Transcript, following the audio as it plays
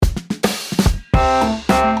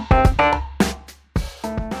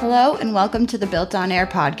Hello and welcome to the Built on Air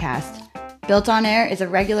podcast. Built on Air is a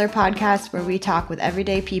regular podcast where we talk with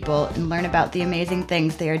everyday people and learn about the amazing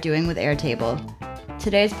things they are doing with Airtable.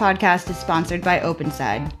 Today's podcast is sponsored by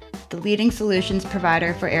OpenSide, the leading solutions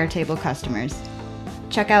provider for Airtable customers.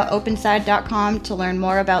 Check out openside.com to learn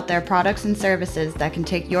more about their products and services that can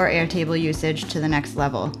take your Airtable usage to the next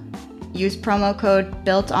level. Use promo code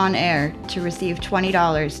BUILTONAIR to receive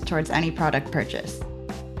 $20 towards any product purchase.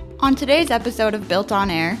 On today's episode of Built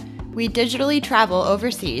on Air, we digitally travel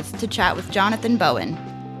overseas to chat with Jonathan Bowen.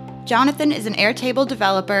 Jonathan is an Airtable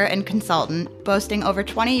developer and consultant, boasting over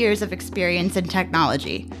 20 years of experience in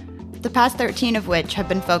technology, the past 13 of which have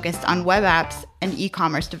been focused on web apps and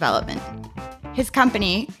e-commerce development. His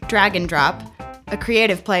company, Drag and Drop, a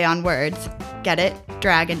creative play on words, get it,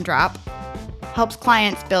 drag and drop, helps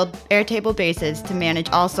clients build Airtable bases to manage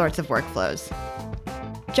all sorts of workflows.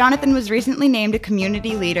 Jonathan was recently named a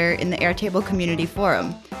community leader in the Airtable Community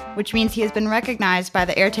Forum, which means he has been recognized by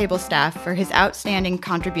the Airtable staff for his outstanding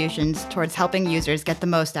contributions towards helping users get the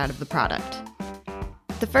most out of the product.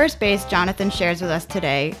 The first base Jonathan shares with us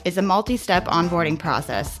today is a multi-step onboarding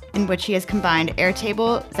process in which he has combined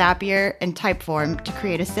Airtable, Zapier, and Typeform to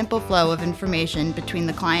create a simple flow of information between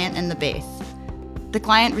the client and the base. The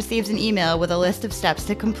client receives an email with a list of steps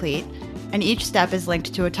to complete, and each step is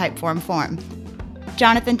linked to a Typeform form.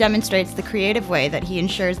 Jonathan demonstrates the creative way that he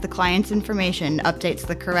ensures the client's information updates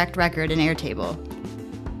the correct record in Airtable.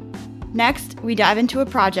 Next, we dive into a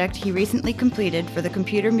project he recently completed for the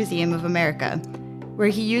Computer Museum of America, where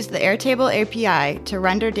he used the Airtable API to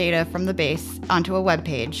render data from the base onto a web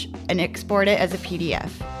page and export it as a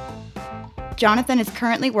PDF. Jonathan is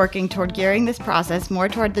currently working toward gearing this process more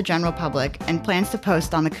toward the general public and plans to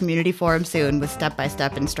post on the community forum soon with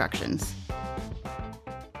step-by-step instructions.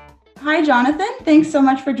 Hi, Jonathan. Thanks so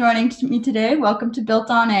much for joining me today. Welcome to Built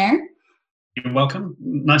on Air. You're welcome.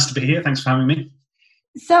 Nice to be here. Thanks for having me.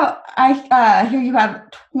 So I hear you have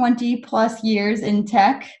 20 plus years in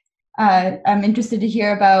tech. I'm interested to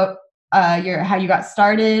hear about how you got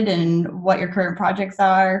started and what your current projects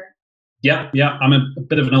are. Yeah. I'm a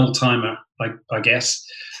bit of an old timer, I guess.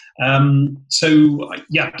 Sort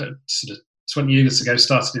of 20 years ago,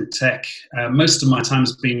 started in tech. Most of my time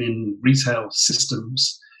has been in retail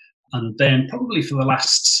systems. And then probably for the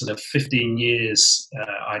last sort of 15 years,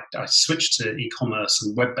 I switched to e-commerce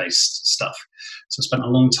and web-based stuff. So I spent a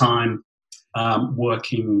long time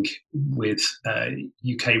working with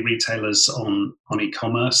UK retailers on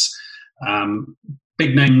e-commerce.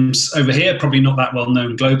 Big names over here, probably not that well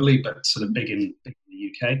known globally, but sort of big in the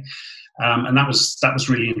UK. And that was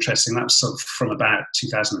really interesting. That was sort of from about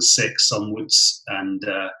 2006 onwards. And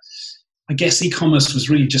I guess e-commerce was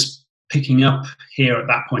really just picking up here at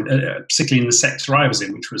that point, particularly in the sector I was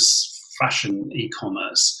in, which was fashion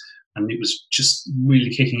e-commerce. And it was just really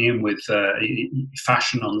kicking in with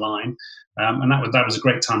fashion online. And that was a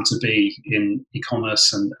great time to be in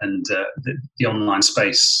e-commerce and the online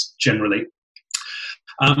space generally.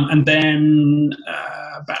 And then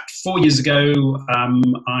about 4 years ago,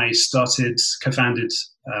 I co-founded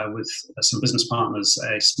with some business partners,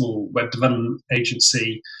 a small web development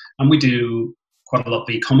agency. And we do quite a lot of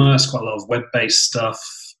e-commerce, quite a lot of web-based stuff.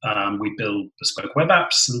 We build bespoke web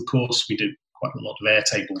apps, and of course, we do quite a lot of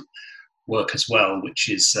Airtable work as well, which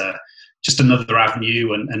is just another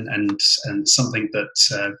avenue and something that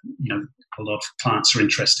a lot of clients are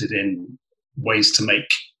interested in, ways to make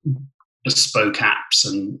bespoke apps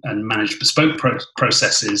and manage bespoke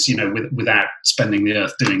processes, without spending the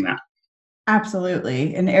earth doing that.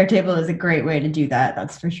 Absolutely, and Airtable is a great way to do that.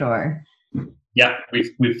 That's for sure. Yeah,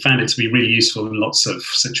 we've found it to be really useful in lots of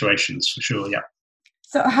situations, for sure. Yeah.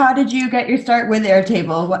 So, how did you get your start with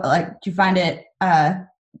Airtable? Did you find it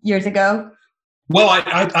years ago? Well,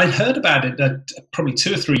 I heard about it probably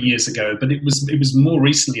 2 or 3 years ago, but it was more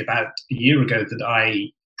recently, about a year ago, that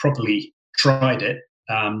I properly tried it,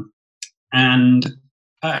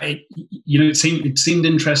 it seemed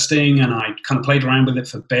interesting, and I kind of played around with it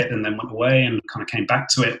for a bit, and then went away and kind of came back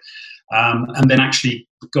to it, and then actually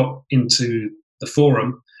got into the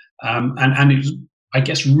forum, and it was, I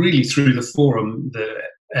guess, really through the forum, the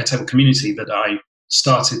Airtable community, that I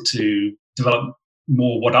started to develop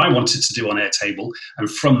more what I wanted to do on Airtable, and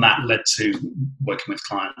from that led to working with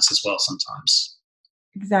clients as well sometimes.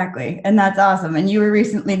 Exactly, and that's awesome. And you were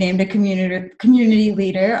recently named a community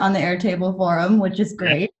leader on the Airtable forum, which is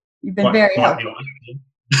great. Yeah. You've been very helpful.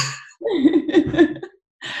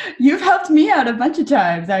 You've helped me out a bunch of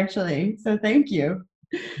times, actually, so thank you.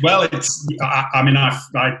 Well,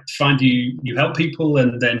 I find you help people,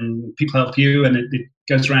 and then people help you, and it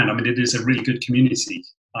goes around. I mean, it is a really good community,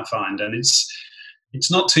 I find, and it's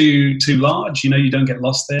it's not too large. You don't get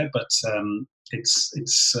lost there, but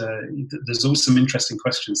there's always some interesting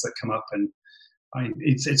questions that come up, and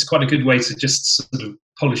it's quite a good way to just sort of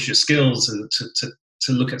polish your skills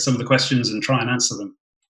to look at some of the questions and try and answer them.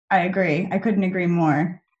 I agree. I couldn't agree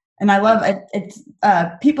more. And I love it. It's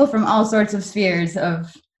people from all sorts of spheres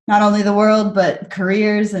of not only the world, but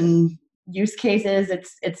careers and use cases.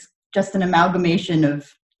 It's just an amalgamation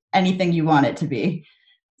of anything you want it to be.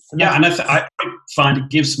 So yeah, and I find it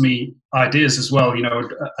gives me ideas as well.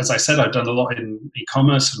 As I said, I've done a lot in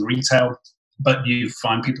e-commerce and retail, but you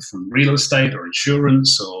find people from real estate or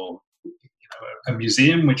insurance or a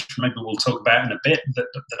museum, which maybe we'll talk about in a bit, that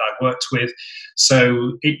I've worked with.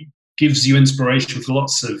 So it gives you inspiration for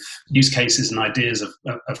lots of use cases and ideas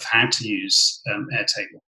of how to use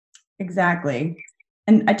Airtable. Exactly.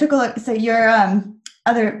 And I took a look. So your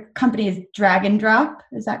other company is Drag and Drop.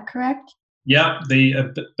 Is that correct? Yeah, a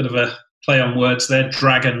bit of a play on words there.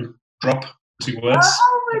 Drag and drop, 2 words.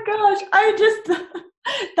 Oh my gosh.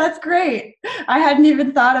 That's great. I hadn't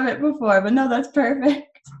even thought of it before, but no, that's perfect.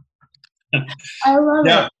 I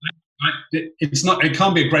love it. It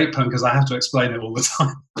can't be a great pun because I have to explain it all the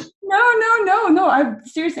time. No. I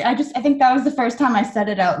think that was the first time I said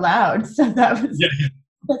it out loud. So that was,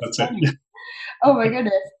 that's it. Yeah. Oh my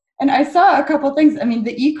goodness. And I saw a couple things. I mean,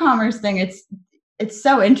 the e-commerce thing, it's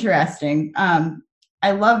so interesting.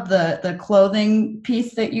 I love the clothing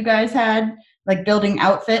piece that you guys had, like building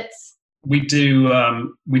outfits. We do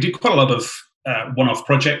quite a lot of one-off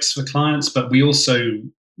projects for clients, but we also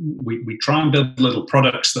we try and build little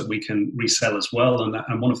products that we can resell as well.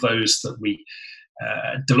 And one of those that we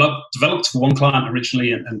developed for one client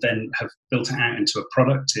originally and then have built it out into a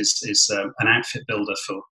product is an outfit builder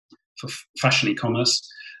for fashion e-commerce.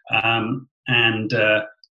 And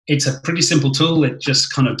it's a pretty simple tool. It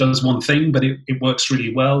just kind of does one thing, but it works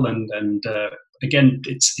really well. And again,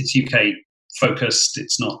 it's UK focused.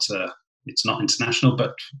 It's not international,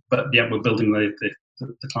 but yeah, we're building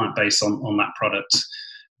the client base on that product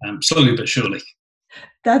slowly but surely.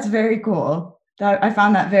 That's very cool. I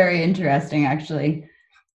found that very interesting, actually.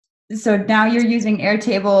 So now you're using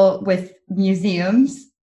Airtable with museums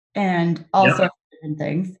and all sorts of different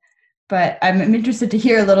things. But I'm interested to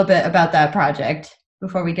hear a little bit about that project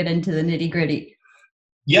before we get into the nitty-gritty.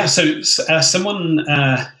 Yeah, so someone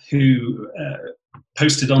who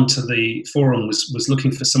posted onto the forum was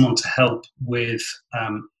looking for someone to help with,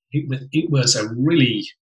 it was a really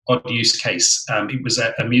odd use case. It was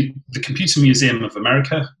the Computer Museum of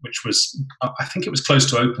America, which was, I think it was close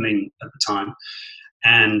to opening at the time.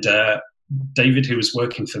 And David, who was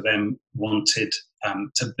working for them, wanted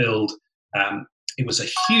to build, it was a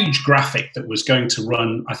huge graphic that was going to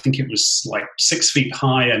run, I think it was like 6 feet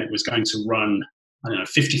high, and it was going to run,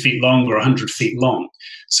 50 feet long or 100 feet long.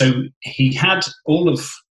 So he had all of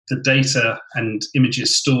the data and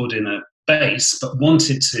images stored in a base, but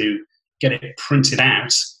wanted to get it printed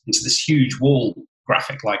out into this huge wall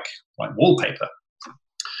graphic, like wallpaper.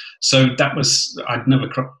 So that was, I'd never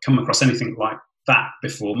come across anything like that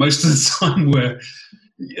before. Most of the time we're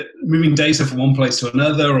moving data from one place to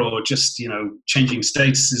another, or just changing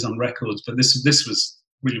statuses on records. But this was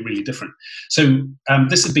really, really different. So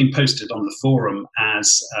this had been posted on the forum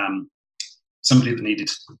as somebody that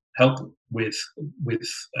needed help with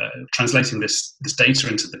translating this data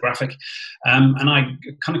into the graphic, and I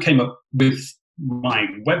kind of came up with my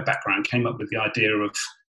web background, came up with the idea of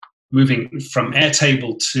moving from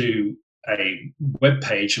Airtable to a web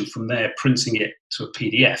page, and from there printing it to a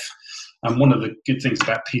PDF. And one of the good things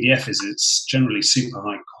about PDF is it's generally super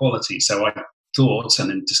high quality. So I thought,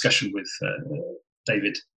 and in discussion with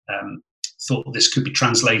David, thought this could be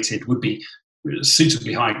translated, would be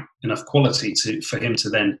suitably high enough quality for him to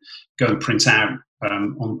then go and print out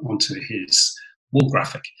onto his wall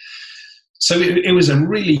graphic. So it was a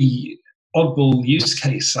really oddball use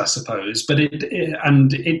case, I suppose, but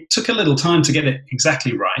it took a little time to get it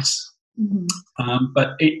exactly right. Mm-hmm.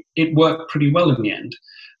 But it worked pretty well in the end.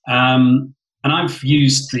 And I've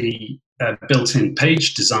used the built-in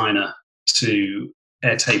page designer to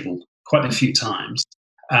Airtable quite a few times,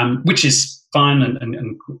 which is fine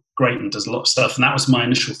and great and does a lot of stuff. And that was my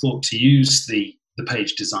initial thought, to use the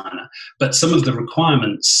page designer. But some of the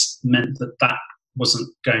requirements meant that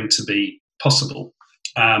wasn't going to be possible.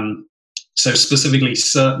 So specifically,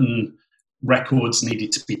 certain records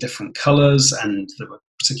needed to be different colors, and there were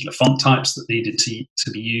particular font types that needed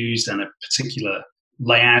to be used, and a particular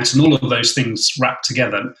layout, and all of those things wrapped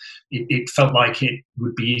together. It felt like it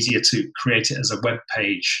would be easier to create it as a web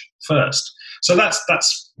page first. So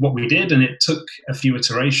that's what we did, and it took a few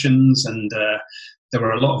iterations, and there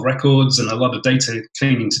were a lot of records and a lot of data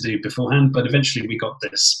cleaning to do beforehand, but eventually we got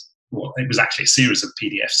this, well, it was actually a series of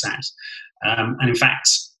PDFs out. And in fact,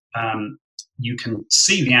 you can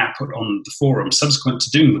see the output on the forum subsequent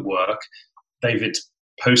to doing the work. David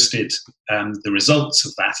posted the results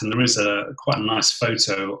of that, and there is quite a nice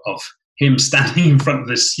photo of him standing in front of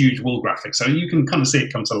this huge wall graphic. So you can kind of see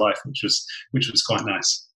it come to life, which was quite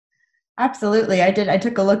nice. Absolutely. I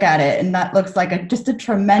took a look at it, and that looks like just a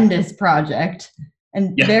tremendous project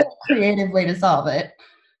and very creative way to solve it.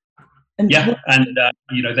 And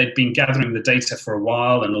they'd been gathering the data for a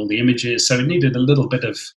while and all the images, so it needed a little bit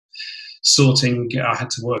of sorting. I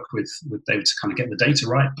had to work with David to kind of get the data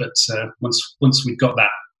right, but once we got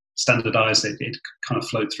that standardized, it kind of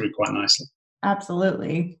flowed through quite nicely.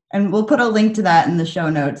 Absolutely. And we'll put a link to that in the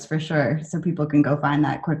show notes for sure, so people can go find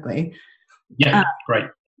that quickly. Yeah, great.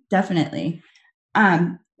 Definitely.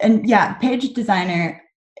 Page Designer,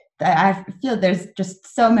 I feel there's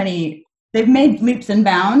just so many, they've made leaps and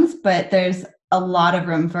bounds, but there's a lot of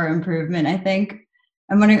room for improvement, I think.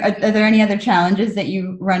 I'm wondering, are there any other challenges that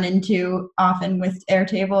you run into often with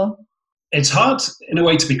Airtable? It's hard in a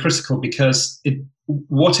way to be critical because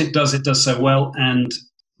what it does so well. And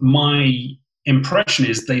my impression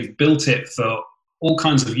is they've built it for all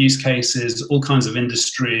kinds of use cases, all kinds of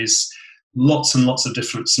industries, lots and lots of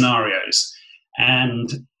different scenarios. And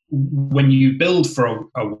when you build for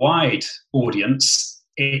a wide audience,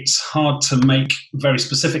 it's hard to make very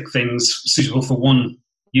specific things suitable for one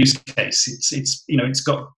use case.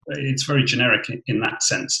 It's very generic in that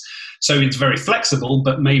sense. So it's very flexible,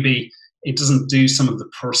 but maybe it doesn't do some of the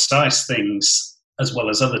precise things as well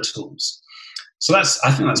as other tools. So I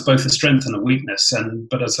think that's both a strength and a weakness.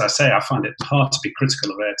 But as I say, I find it hard to be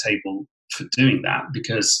critical of Airtable for doing that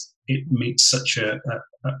because it meets such a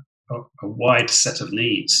wide set of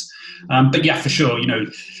needs. But yeah, for sure,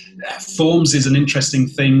 forms is an interesting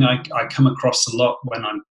thing. I come across a lot when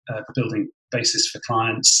I'm building bases for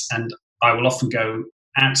clients, and I will often go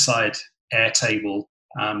outside Airtable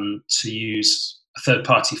to use a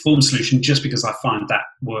third-party form solution just because I find that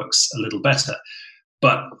works a little better.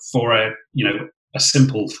 But for a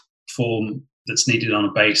simple form that's needed on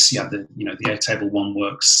a base, the Airtable one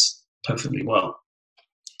works perfectly well.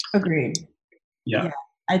 Agreed. Yeah.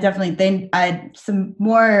 I definitely think I had some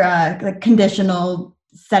more conditional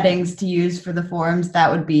settings to use for the forms.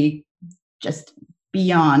 That would be just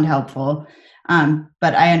beyond helpful.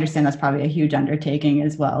 But I understand that's probably a huge undertaking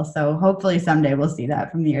as well. So hopefully someday we'll see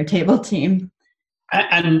that from the Airtable team.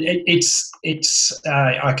 And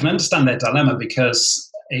I can understand their dilemma because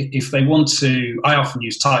if they want to, I often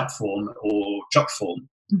use Typeform or Jotform,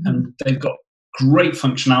 and they've got great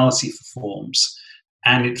functionality for forms.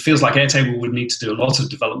 And it feels like Airtable would need to do a lot of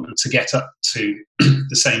development to get up to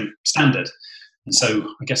the same standard. And so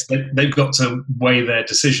I guess they've got to weigh their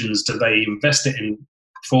decisions. Do they invest it in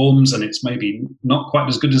forms and it's maybe not quite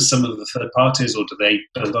as good as some of the third parties, or do they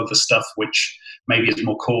build other stuff which maybe is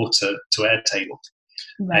more core to Airtable?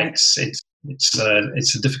 Right. It's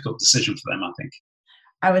a difficult decision for them, I think.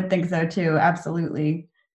 I would think so too. Absolutely.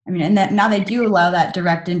 I mean, and that now they do allow that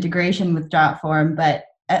direct integration with Jotform, but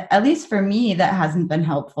at least for me, that hasn't been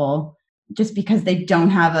helpful just because they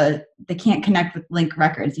can't connect with linked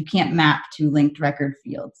records. You can't map to linked record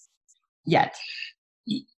fields yet.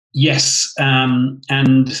 Yes. And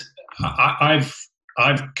I've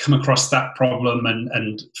come across that problem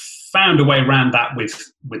and found a way around that with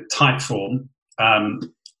Typeform.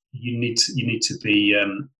 You need to be,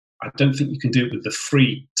 I don't think you can do it with the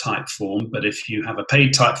free Typeform, but if you have a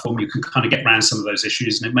paid Typeform, you can kind of get around some of those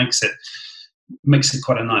issues, and it makes it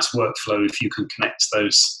quite a nice workflow if you can connect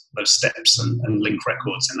those steps and link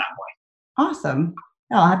records in that way. Awesome.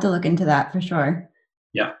 I'll have to look into that for sure.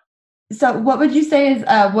 Yeah. So what would you say is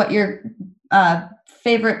what your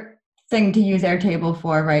favorite thing to use Airtable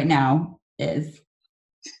for right now is?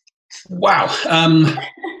 Wow.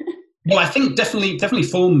 Well, I think definitely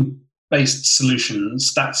form-based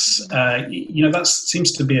solutions. That's that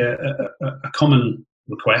seems to be a common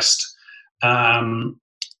request. And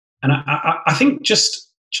I think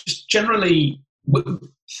just generally,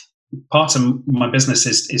 part of my business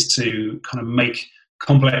is to kind of make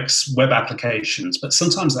complex web applications, but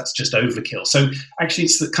sometimes that's just overkill. So actually,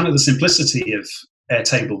 it's the simplicity of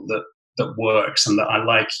Airtable that works and that I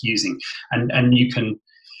like using. And you can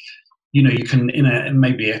in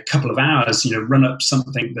maybe a couple of hours, run up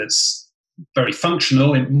something that's very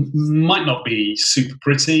functional. It might not be super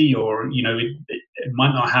pretty, or it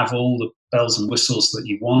might not have all the bells and whistles that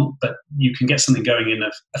you want, but you can get something going in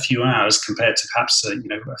a few hours compared to perhaps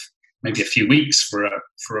maybe a few weeks for a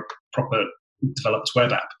proper developed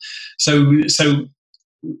web app. So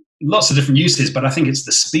lots of different uses, but I think it's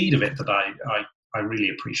the speed of it that I really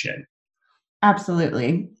appreciate.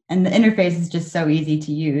 Absolutely. And the interface is just so easy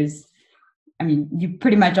to use. I mean, you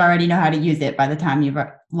pretty much already know how to use it by the time you've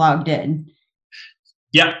logged in.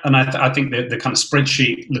 Yeah, and I think the kind of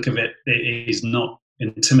spreadsheet look of it is not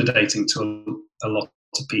intimidating to a lot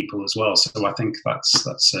of people as well. So I think that's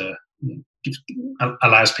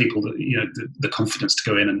allows people the confidence to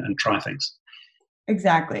go in and try things.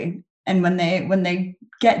 Exactly. And when they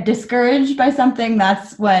get discouraged by something,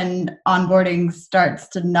 that's when onboarding starts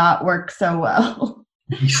to not work so well.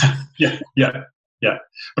 Yeah.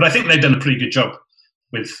 But I think they've done a pretty good job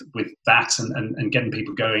with that and getting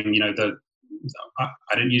people going.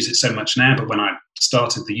 I don't use it so much now, but when I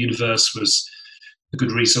started, the Universe was a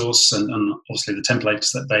good resource, and obviously the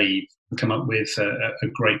templates that they come up with are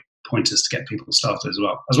great pointers to get people started as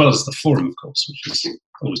well as the forum, of course, which is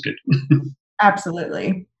always good.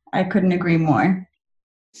 Absolutely. I couldn't agree more.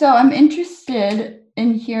 So I'm interested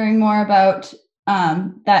in hearing more about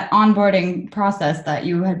that onboarding process that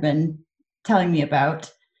you had been telling me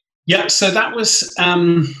about. Yeah, so that was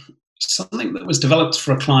something that was developed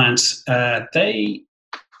for a client. They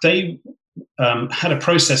had a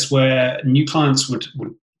process where new clients would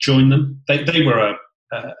join them. They were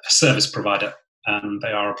a service provider.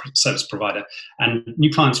 They are a service provider, and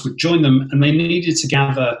new clients would join them, and they needed to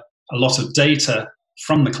gather a lot of data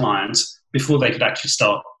from the clients before they could actually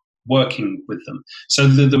start working with them. So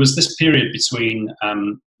there was this period between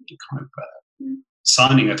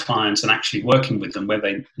signing a client and actually working with them where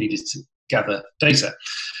they needed to gather data.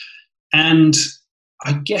 And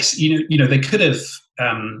I guess, they could have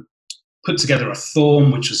put together a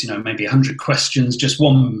form, which was, maybe 100 questions, just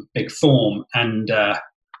one big form. And,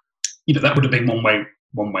 that would have been one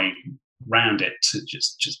way round it, to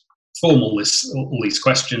just form all these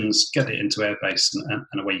questions, get it into Airbase,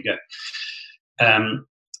 and away you go.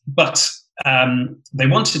 But they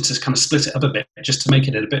wanted to kind of split it up a bit, just to make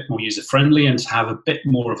it a bit more user-friendly and to have a bit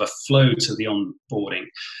more of a flow to the onboarding.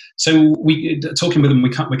 So talking with them, we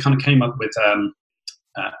kind of came up with a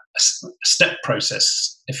step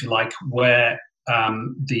process, if you like, where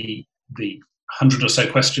the 100 or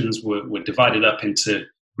so questions were divided up into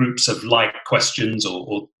groups of like questions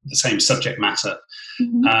or the same subject matter.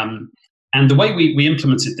 Mm-hmm. And the way we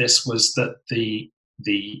implemented this was that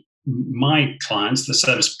my clients, the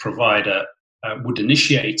service provider, would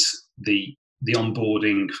initiate the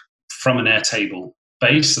onboarding from an Airtable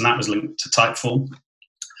base, and that was linked to Typeform.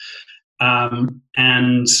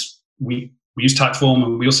 And we used Typeform,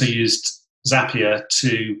 and we also used Zapier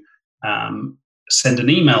to send an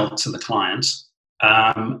email to the client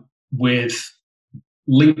with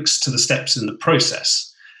links to the steps in the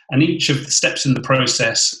process. And each of the steps in the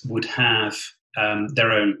process would have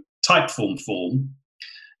their own Typeform form,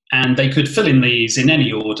 and they could fill in these in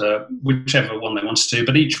any order, whichever one they wanted to,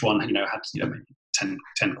 but each one, had maybe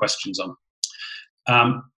 10 questions on.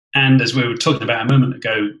 And as we were talking about a moment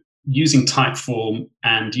ago, using Typeform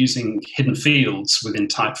and using hidden fields within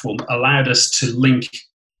Typeform allowed us to link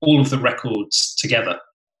all of the records together.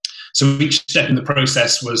 So each step in the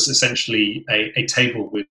process was essentially a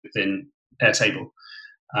table within Airtable.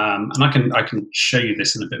 And I can show you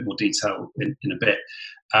this in a bit more detail in a bit.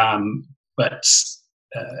 But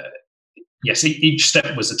yes, each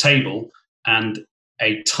step was a table and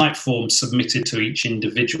a Typeform submitted to each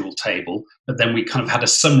individual table, but then we kind of had a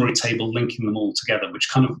summary table linking them all together, which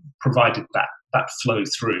kind of provided that flow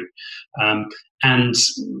through. And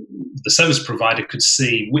the service provider could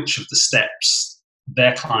see which of the steps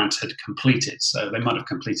their client had completed. So they might have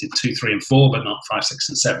completed 2, 3, and 4, but not 5, 6,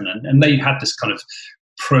 and 7. And they had this kind of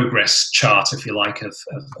progress chart, if you like, of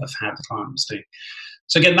how the client was doing.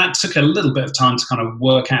 So again, that took a little bit of time to kind of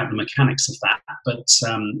work out the mechanics of that, but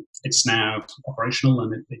it's now operational,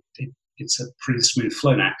 and it's a pretty smooth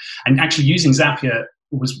flow now. And actually using Zapier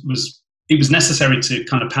was necessary to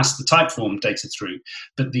kind of pass the Typeform data through,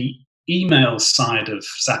 but the email side of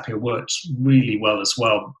Zapier works really well as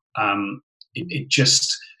well. It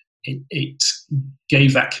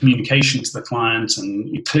gave that communication to the client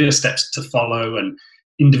and clear steps to follow and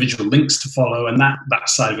individual links to follow, and that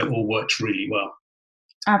side of it all works really well.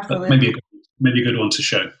 Absolutely. But maybe a good one to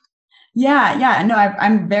show. Yeah. No,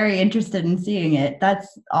 I'm very interested in seeing it. That's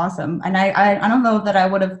awesome. And I don't know that I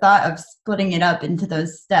would have thought of splitting it up into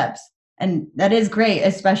those steps. And that is great,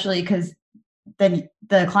 especially because then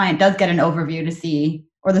the client does get an overview to see,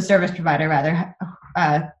 or the service provider rather,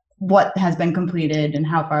 what has been completed and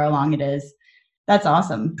how far along it is. That's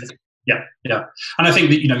awesome. Yeah. And I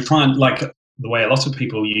think that, client, like the way a lot of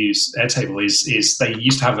people use Airtable is they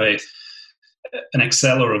used to have an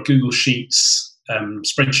Excel or a Google Sheets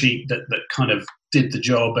spreadsheet that kind of did the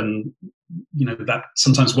job, and that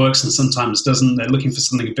sometimes works and sometimes doesn't. They're looking for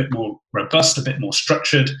something a bit more robust, a bit more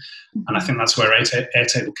structured, and I think that's where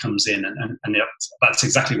Airtable comes in, and that's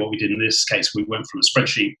exactly what we did in this case. We went from a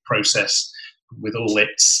spreadsheet process with all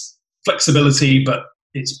its flexibility but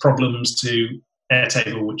its problems to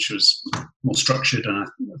Airtable, which was more structured, and I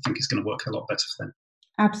think it's going to work a lot better for them.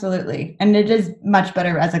 Absolutely. And it is much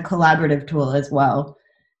better as a collaborative tool as well.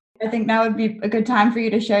 I think now would be a good time for you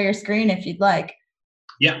to share your screen if you'd like.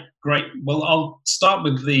 Yeah, great. Well, I'll start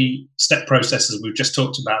with the step processes. We've just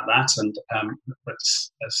talked about that, and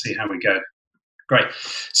let's see how we go. Great.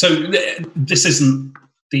 So this isn't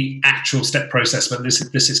the actual step process, but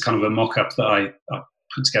this is kind of a mock-up that I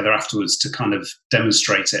put together afterwards to kind of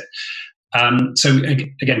demonstrate it. So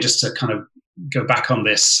again, just to kind of go back on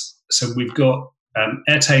this, so we've got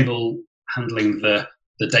Airtable handling the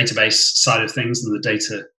database side of things and the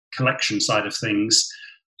data collection side of things.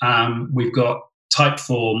 We've got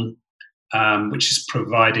Typeform, which is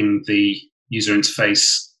providing the user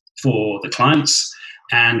interface for the clients,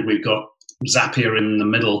 and we've got Zapier in the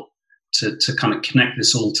middle to kind of connect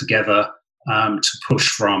this all together, to push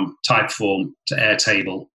from Typeform to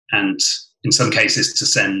Airtable, and in some cases to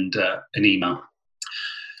send an email.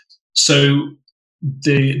 So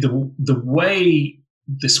the way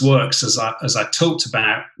this works, as I talked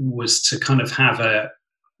about, was to kind of have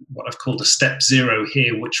what I've called a step 0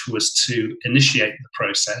 here, which was to initiate the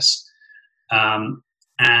process.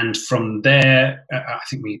 And from there, I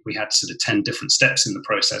think we had sort of 10 different steps in the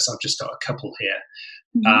process. I've just got a couple here.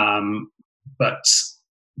 Mm-hmm. But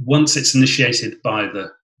once it's initiated by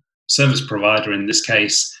the service provider, in this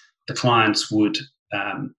case, the clients would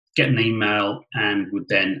get an email and would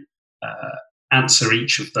then answer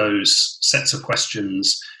each of those sets of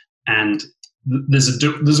questions. And there's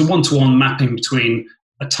a one-to-one mapping between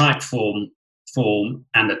a Typeform form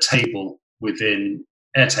and a table within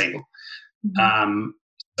Airtable.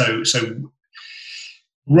 Mm-hmm. So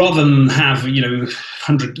rather than have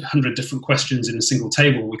 100 different questions in a single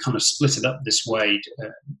table, we kind of split it up this way.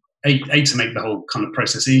 To make the whole kind of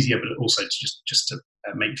process easier, but also just to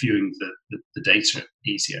make viewing the data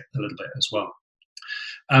easier a little bit as well.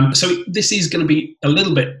 So this is going to be a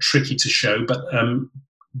little bit tricky to show, but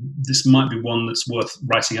this might be one that's worth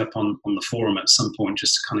writing up on the forum at some point,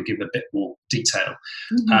 just to kind of give a bit more detail.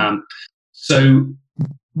 Mm-hmm. So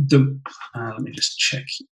let me just check.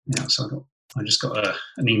 Yeah, so I just got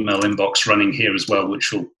an email inbox running here as well,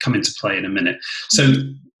 which will come into play in a minute. So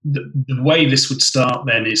the way this would start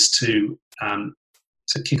then is to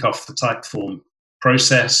kick off the Typeform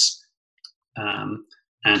process.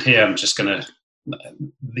 And here I'm just going to,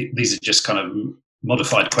 these are just kind of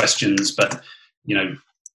modified questions, but,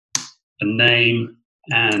 a name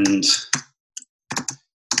and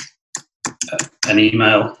an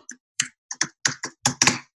email.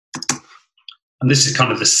 And this is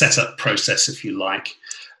kind of the setup process, if you like.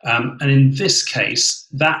 And in this case,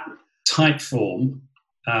 that Typeform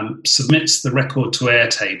submits the record to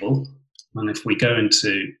Airtable. And if we go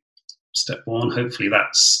into step 1, hopefully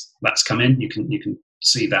that's come in. You can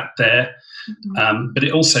see that there. Mm-hmm. But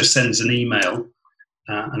it also sends an email.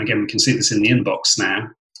 And again, we can see this in the inbox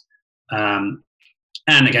now.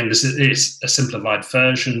 And again, this is a simplified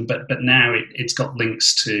version, but now it's got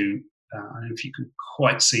links to, I don't know if you can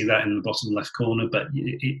quite see that in the bottom left corner, but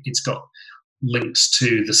it's got links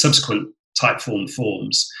to the subsequent Typeform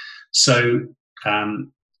forms. So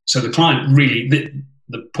the client really,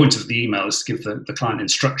 the point of the email is to give the client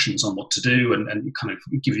instructions on what to do and kind of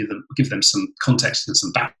give them some context and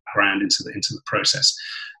some background into the process.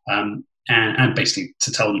 And basically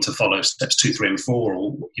to tell them to follow steps 2, 3, and 4,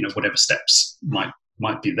 or whatever steps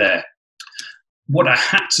might be there. What I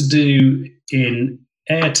had to do in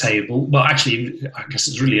Airtable, well, actually, I guess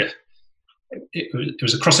it's really it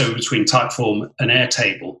was a crossover between Typeform and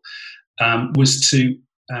Airtable, was to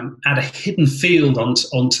add a hidden field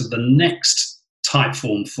onto the next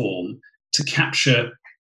Typeform form to capture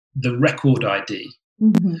the record ID.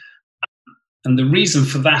 Mm-hmm. And the reason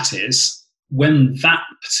for that is, when that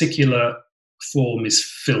particular form is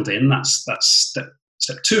filled in, that's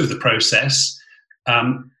step 2 of the process,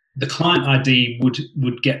 the client ID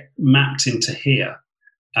would get mapped into here,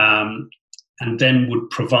 and then would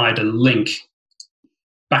provide a link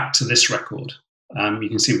back to this record. You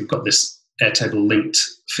can see we've got this Airtable linked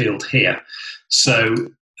field here. So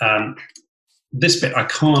this bit I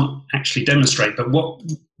can't actually demonstrate, but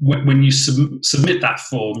when you submit that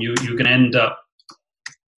form, you're going to end up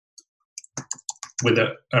with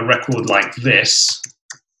a record like this,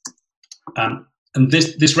 and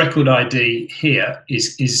this record ID here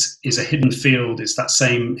is a hidden field. It's that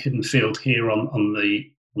same hidden field here on the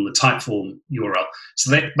the Typeform URL.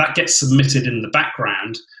 So that gets submitted in the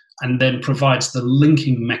background and then provides the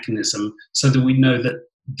linking mechanism so that we know that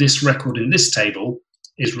this record in this table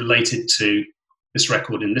is related to this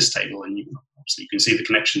record in this table. And obviously you can see the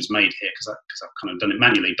connections made here because I've kind of done it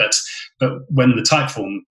manually. But when the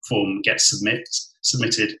Typeform form gets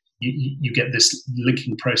submitted, you get this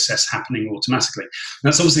linking process happening automatically. And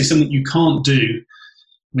that's obviously something you can't do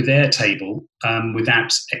with Airtable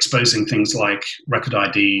without exposing things like record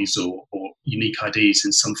IDs or unique IDs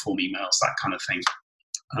in some form emails, that kind of thing.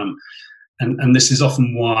 And this is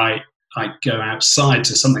often why I go outside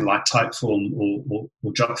to something like Typeform or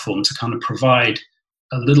Jotform to kind of provide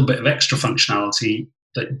a little bit of extra functionality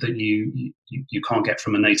that you can't get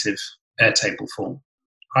from a native Airtable form.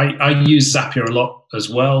 I use Zapier a lot as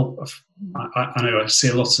well. I know I see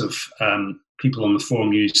a lot of people on the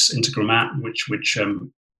forum use Integromat, which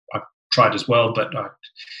I've tried as well, but I've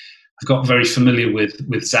got very familiar with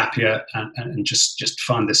Zapier and just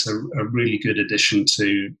find this a really good addition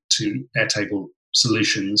to Airtable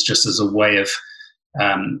solutions, just as a way of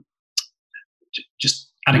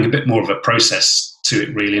just adding a bit more of a process to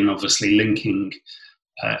it, really, and obviously linking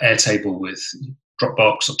Airtable with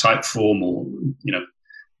Dropbox or Typeform or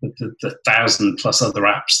the 1,000 plus other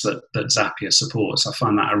apps that Zapier supports. I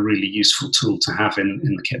find that a really useful tool to have in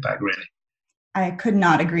the kit bag, really. I could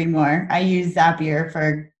not agree more. I use Zapier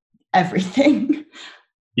for everything.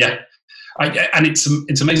 Yeah. And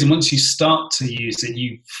it's amazing once you start to use it,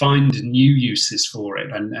 you find new uses for it,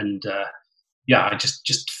 and I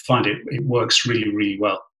just find it works really, really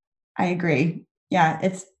well. I agree. Yeah,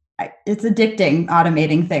 it's addicting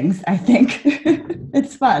automating things. I think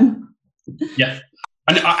it's fun. Yeah,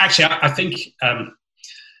 and actually, I think I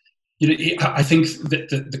think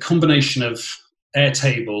that the combination of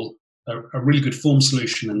Airtable, a really good form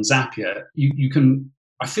solution, and Zapier, you can.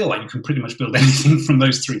 I feel like you can pretty much build anything from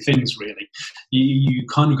those three things, really. You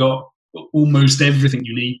kind of got almost everything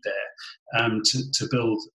you need there to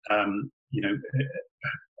build, a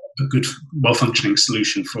good, well-functioning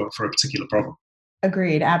solution for a particular problem.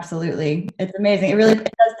 Agreed, absolutely. It's amazing. It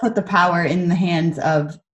does put the power in the hands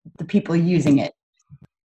of the people using it.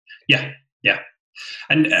 Yeah.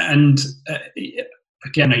 And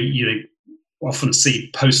again, often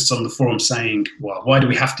see posts on the forum saying, well, why do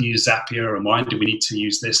we have to use Zapier and why do we need to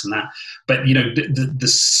use this and that? But,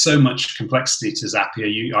 there's so much complexity to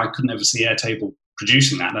Zapier. I couldn't ever see Airtable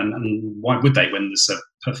producing that. And why would they when there's a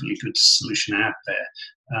perfectly good solution out there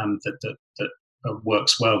that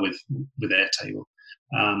works well with Airtable?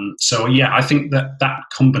 I think that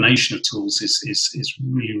combination of tools is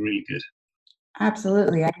really, really good.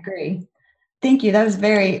 Absolutely. I agree. Thank you. That was a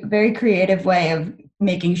very, very creative way of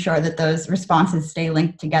making sure that those responses stay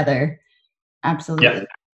linked together. Absolutely.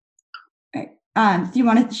 Yeah. Right. Do you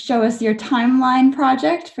want to show us your timeline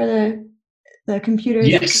project for the Computer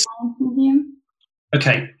Museum?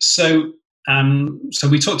 Okay. So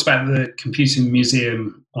we talked about the Computing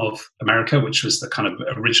Museum of America, which was the kind of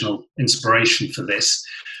original inspiration for this.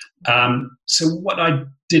 So what I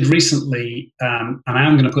did recently, and I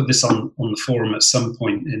am going to put this on the forum at some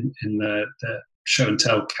point in the show and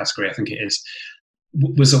tell category, I think it is,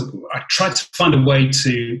 I tried to find a way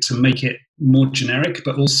to make it more generic,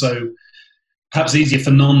 but also perhaps easier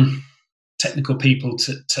for non-technical people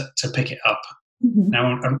to pick it up. Mm-hmm.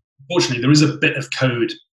 Now, unfortunately, there is a bit of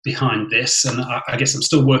code behind this, and I guess I'm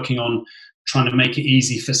still working on trying to make it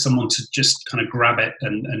easy for someone to just kind of grab it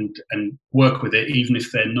and work with it, even if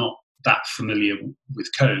they're not that familiar with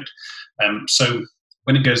code. So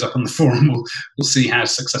when it goes up on the forum, we'll see how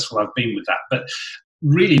successful I've been with that. But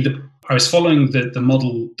really, I was following the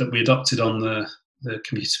model that we adopted on the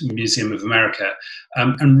Computer Museum of America,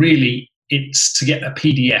 and really it's to get a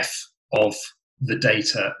PDF of the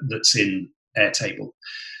data that's in Airtable.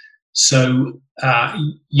 So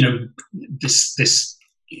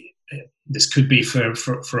this could be for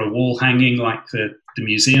a wall hanging like the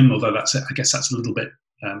museum, although I guess that's a little bit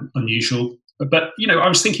unusual. But I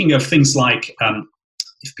was thinking of things like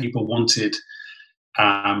if people wanted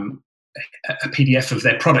a PDF of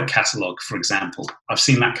their product catalog, for example. I've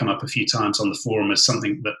seen that come up a few times on the forum as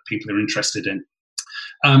something that people are interested in,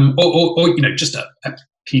 or just a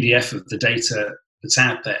PDF of the data that's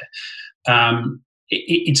out there.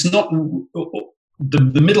 It's not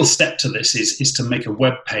the middle step to this is to make a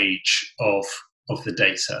web page of the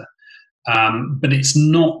data, but it's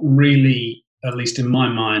not really, at least in my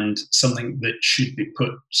mind, something that should be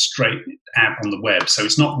put straight out on the web. So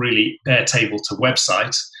it's not really Airtable to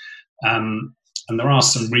website, and there are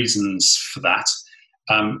some reasons for that.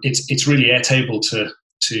 It's really Airtable to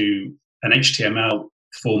an HTML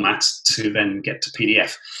format to then get to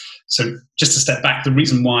PDF. So just to step back, the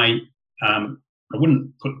reason why I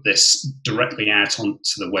wouldn't put this directly out onto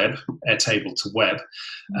the web, Airtable to web,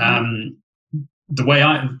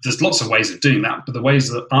 there's lots of ways of doing that, but the way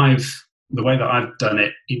that I've done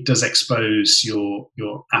it, it does expose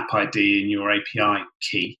your app ID and your API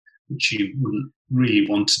key, which you wouldn't really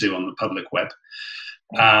want to do on the public web.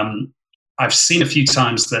 I've seen a few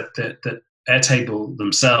times that Airtable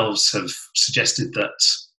themselves have suggested that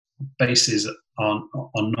bases are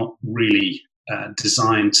not really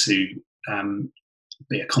designed to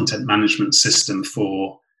be a content management system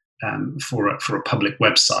for a public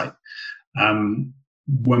website.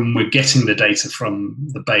 When we're getting the data from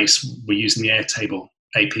the base, we're using the Airtable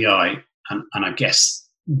API, and I guess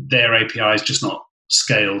their API is just not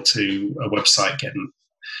scaled to a website getting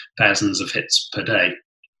thousands of hits per day.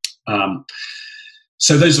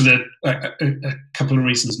 So those are a couple of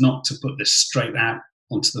reasons not to put this straight out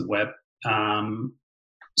onto the web.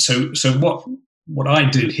 So what I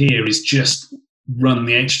do here is just run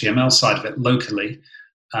the HTML side of it locally,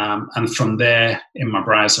 and from there in my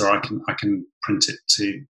browser I can print it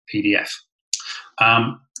to PDF.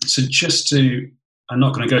 I'm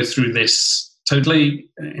not going to go through this totally,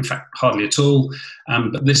 in fact hardly at all,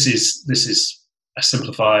 but this is a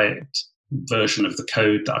simplified version of the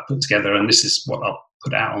code that I put together, and this is what I'll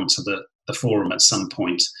put out onto the forum at some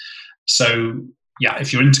point. So yeah,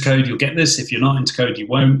 if you're into code, you'll get this. If you're not into code, you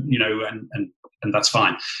won't, and that's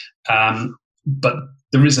fine. But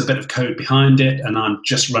there is a bit of code behind it, and I'm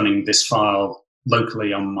just running this file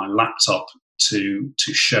locally on my laptop to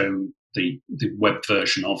show the web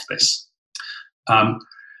version of this.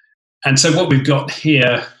 And so what we've got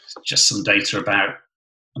here, just some data about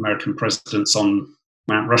American presidents on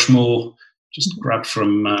Mount Rushmore, just grabbed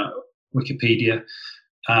from Wikipedia.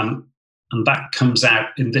 And that comes out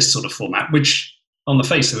in this sort of format, which on the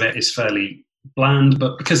face of it is fairly bland,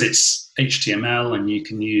 but because it's HTML and you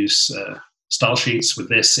can use style sheets with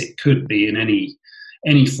this, it could be in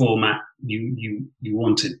any format you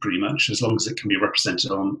wanted, pretty much, as long as it can be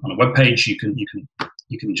represented on a web page. You can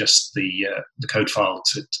adjust the code file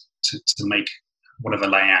to make whatever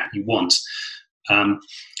layout you want.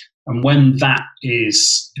 And when that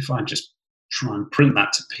is, if I just try and print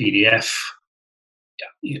that to PDF,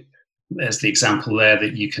 there's the example there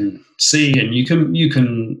that you can see, and you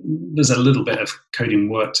can. There's a little bit of coding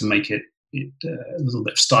work to make it, a little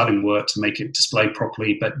bit of styling work to make it display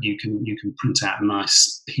properly, but you can print out a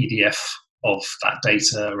nice PDF of that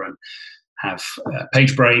data and have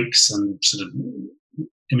page breaks and sort of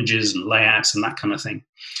images and layouts and that kind of thing.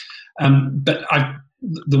 But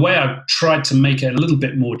the way I've tried to make it a little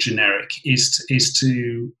bit more generic is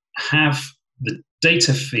to have the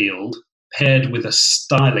data field paired with a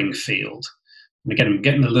styling field. And again, I'm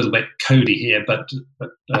getting a little bit codey here, but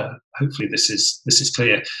hopefully this is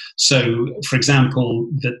clear. So, for example,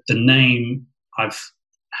 the name, I've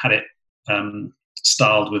had it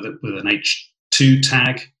styled with an H2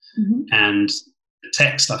 tag, and the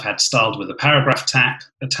text I've had styled with a paragraph tag,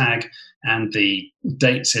 and the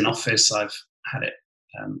dates in Office I've had it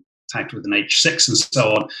tagged with an H6, and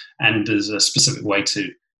so on. And there's a specific way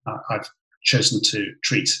I've chosen to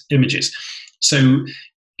treat images. So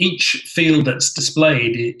each field that's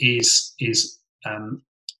displayed is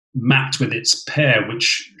mapped with its pair,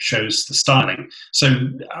 which shows the styling. So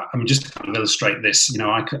I mean, just to kind of illustrate this,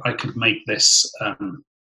 I could make this.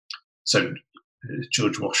 So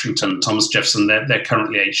George Washington, Thomas Jefferson, they're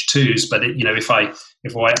currently H2s, but if I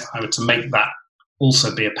were to make that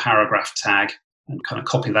also be a paragraph tag and kind of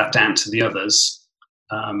copy that down to the others,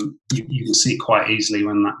 you can see quite easily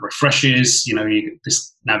when that refreshes,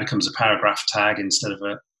 this now becomes a paragraph tag instead of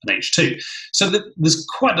an H2. So there's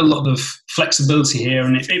quite a lot of flexibility here,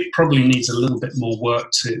 and it probably needs a little bit more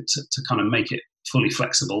work to kind of make it fully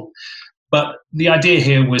flexible. But the idea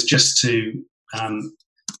here was just to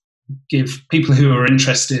give people who are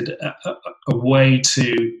interested a way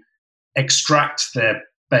to extract their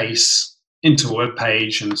base into a web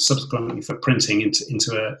page and subsequently for printing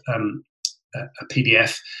into a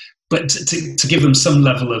PDF, but to give them some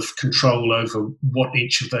level of control over what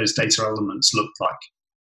each of those data elements looked like.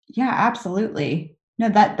 Yeah, absolutely. No,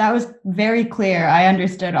 that was very clear. I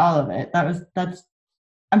understood all of it. That's.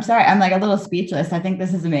 I'm sorry, I'm like a little speechless. I think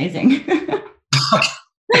this is amazing.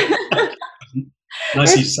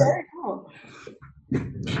 Nice you said. Cool. I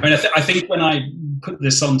mean, I think when I put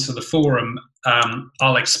this onto the forum,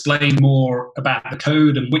 I'll explain more about the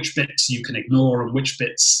code and which bits you can ignore and which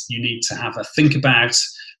bits you need to have a think about.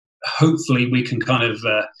 Hopefully we can kind of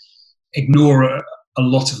ignore a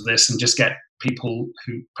lot of this and just get people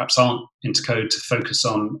who perhaps aren't into code to focus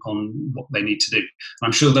on what they need to do. And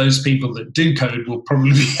I'm sure those people that do code will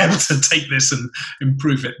probably be able to take this and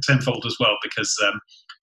improve it tenfold as well, because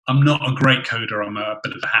I'm not a great coder. I'm a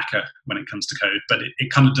bit of a hacker when it comes to code, but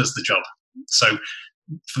it kind of does the job. So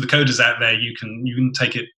for the coders out there, you can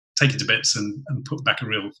take it to bits and put back a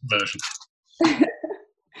real version.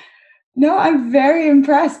 No, I'm very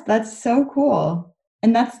impressed. That's so cool.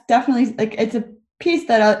 And that's definitely like, it's a piece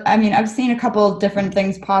that I've seen a couple different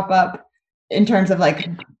things pop up in terms of like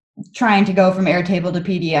trying to go from Airtable to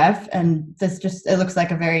PDF. And this it looks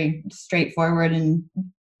like a very straightforward and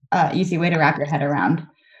easy way to wrap your head around.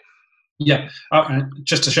 Yeah.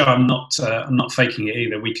 Just to show I'm not faking it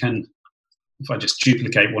either. We can, if I just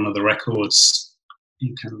duplicate one of the records,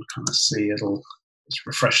 you can kind of see it'll just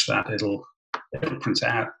refresh that. It'll print it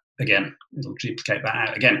out again. It'll duplicate that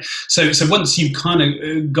out again. So once you've kind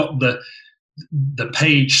of got the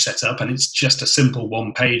page set up, and it's just a simple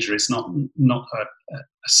one pager, it's not a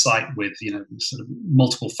site with sort of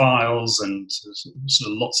multiple files and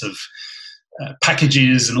sort of lots of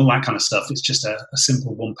packages and all that kind of stuff. It's just a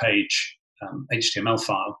simple one page HTML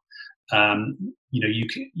file. You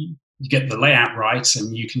get the layout right,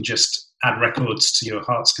 and you can just add records to your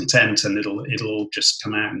heart's content, and it'll just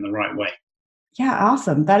come out in the right way. Yeah,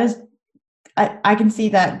 awesome. That is, I can see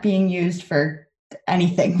that being used for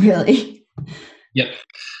anything really. Yep.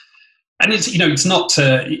 And it's not,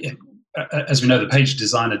 as we know, the page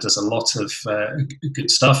designer does a lot of good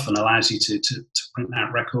stuff and allows you to print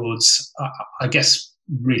out records. I guess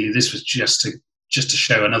really this was just to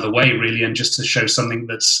show another way, really, and just to show something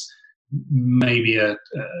that's maybe a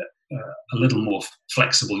little more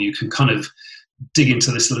flexible. You can kind of dig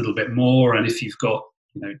into this a little bit more, and if you've got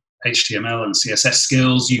HTML and CSS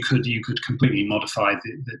skills, you could completely modify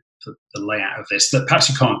the layout of this that perhaps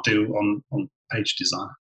you can't do on Page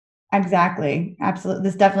Designer. Exactly. Absolutely.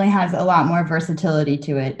 This definitely has a lot more versatility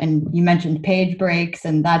to it. And you mentioned page breaks,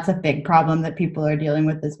 and that's a big problem that people are dealing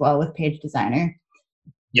with as well with Page Designer.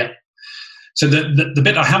 Yeah. So the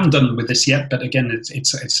bit I haven't done with this yet, but again,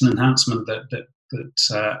 it's an enhancement that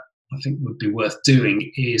I think would be worth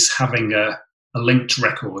doing, is having a linked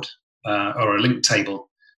record or a linked table,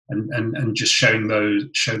 and just show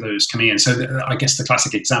those coming in. So I guess the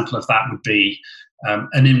classic example of that would be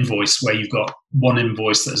an invoice where you've got one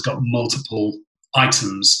invoice that has got multiple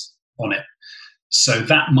items on it. So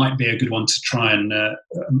that might be a good one to try and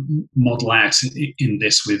model out in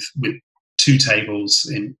this with two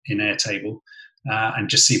tables in Airtable, and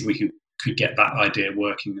just see if we could get that idea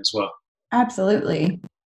working as well. Absolutely.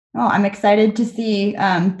 Oh, I'm excited to see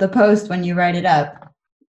the post when you write it up.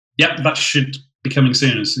 Yep, that should be coming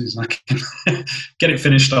soon. As soon as I can get it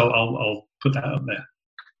finished, I'll put that up there.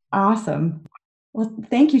 Awesome. Well,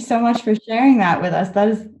 thank you so much for sharing that with us. That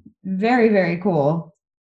is very, very cool.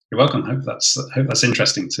 You're welcome. Hope that's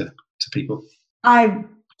interesting to people. I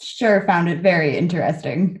sure found it very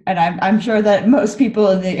interesting, and I'm sure that most people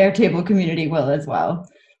in the Airtable community will as well.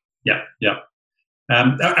 Yeah.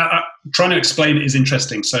 Trying to explain it is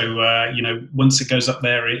interesting. So once it goes up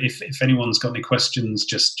there, if anyone's got any questions,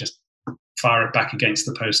 just fire it back against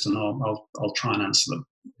the post, and I'll try and answer them.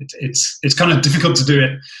 It's kind of difficult to do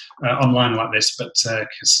it online like this, but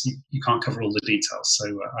because you can't cover all the details. So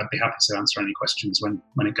I'd be happy to answer any questions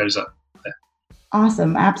when it goes up there.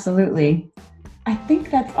 Awesome, absolutely. I think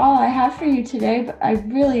that's all I have for you today, but I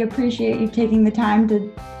really appreciate you taking the time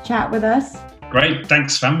to chat with us. Great,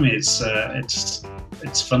 thanks for having me. It's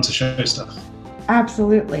fun to show stuff.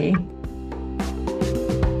 Absolutely.